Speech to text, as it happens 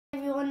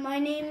everyone, my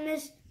name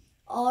is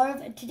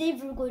Arv and today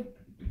we're going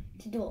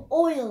to do an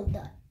oil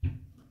dive.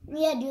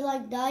 Yeah, do you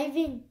like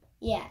diving?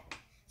 Yeah.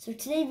 So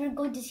today we're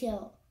going to see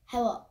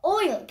how an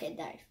oil can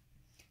dive.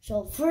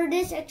 So for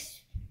this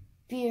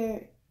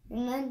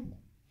experiment,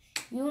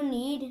 you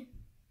need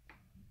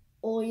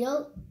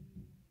oil,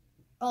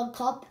 a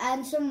cup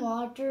and some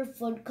water,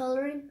 food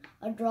coloring,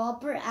 a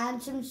dropper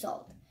and some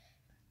salt.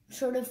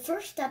 So the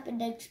first step in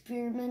the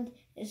experiment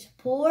is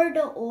pour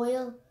the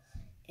oil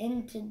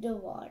into the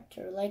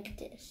water like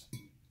this.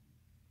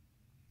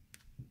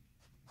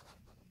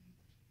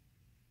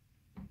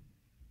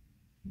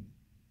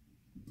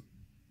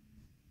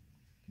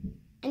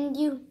 And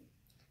you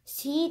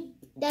see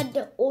that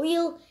the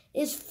oil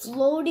is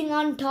floating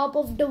on top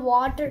of the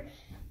water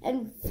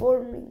and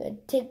forming a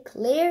thick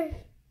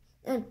layer.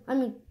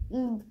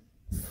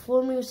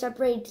 Forming a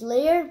separate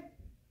layer.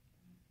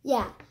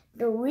 Yeah,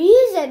 the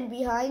reason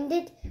behind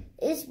it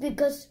is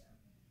because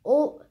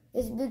oil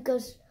is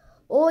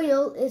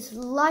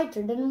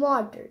lighter than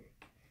water.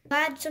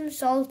 Add some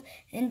salt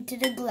into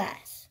the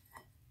glass.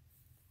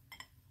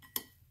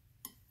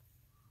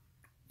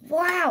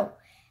 Wow!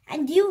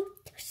 And you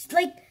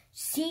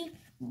see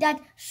that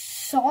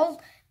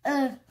salt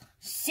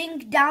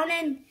sink down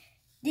and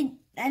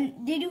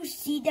did you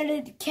see that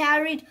it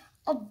carried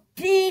a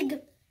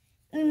big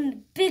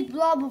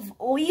blob of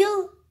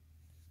oil?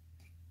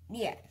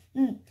 Yeah.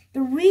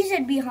 The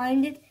reason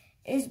behind it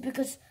is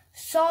because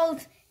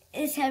salt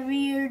is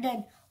heavier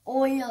than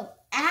oil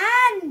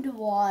and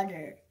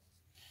water.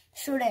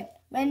 So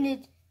that when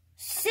it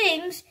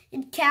sinks,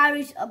 it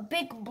carries a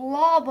big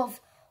blob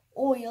of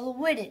oil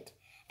with it.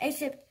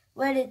 Except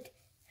when it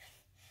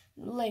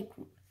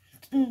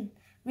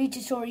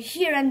reaches over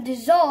here and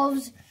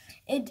dissolves,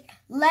 it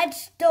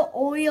lets the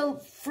oil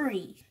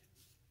free.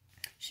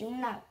 So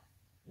now,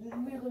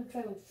 we're going to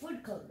try with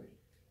food coloring.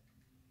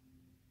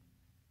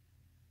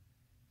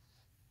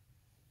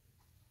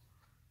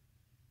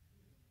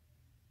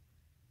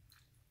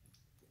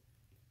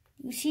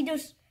 You see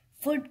those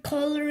food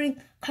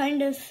coloring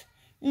kind of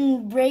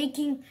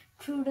breaking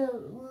through the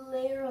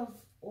layer of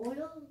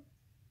oil?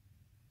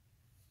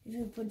 If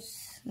you put,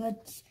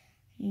 let's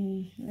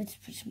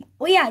put some.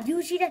 Oh yeah, do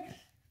you see that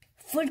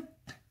food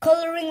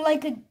coloring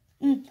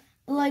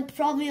like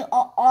probably an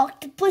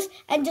octopus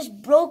and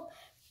just broke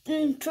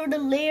through the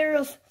layer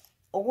of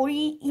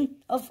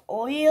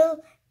oil,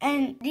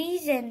 and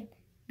reason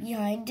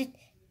behind it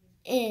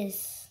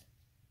is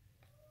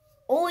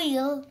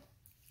oil.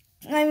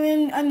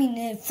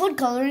 Food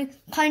coloring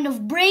kind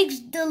of breaks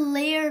the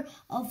layer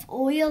of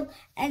oil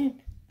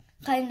and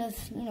kind of,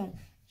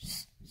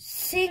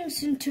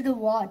 sinks into the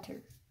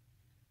water.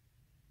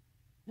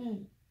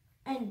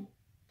 And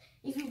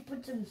if you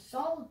put some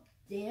salt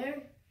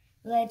there,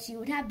 let's see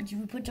what happens if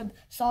you put some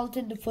salt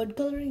in the food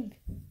coloring.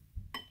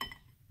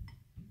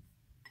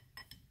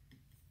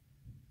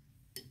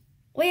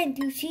 Wait,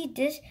 do you see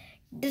this?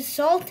 The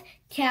salt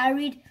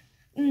carried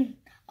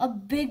a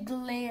big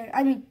layer.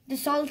 The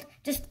salt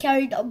just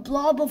carried a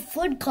blob of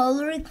food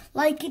coloring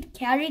like it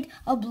carried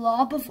a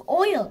blob of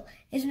oil.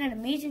 Isn't that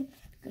amazing?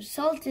 Because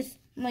salt is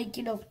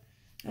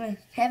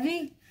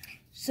heavy.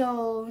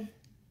 So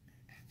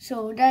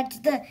that's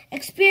the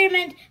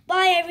experiment.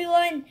 Bye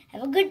everyone.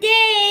 Have a good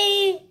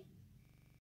day.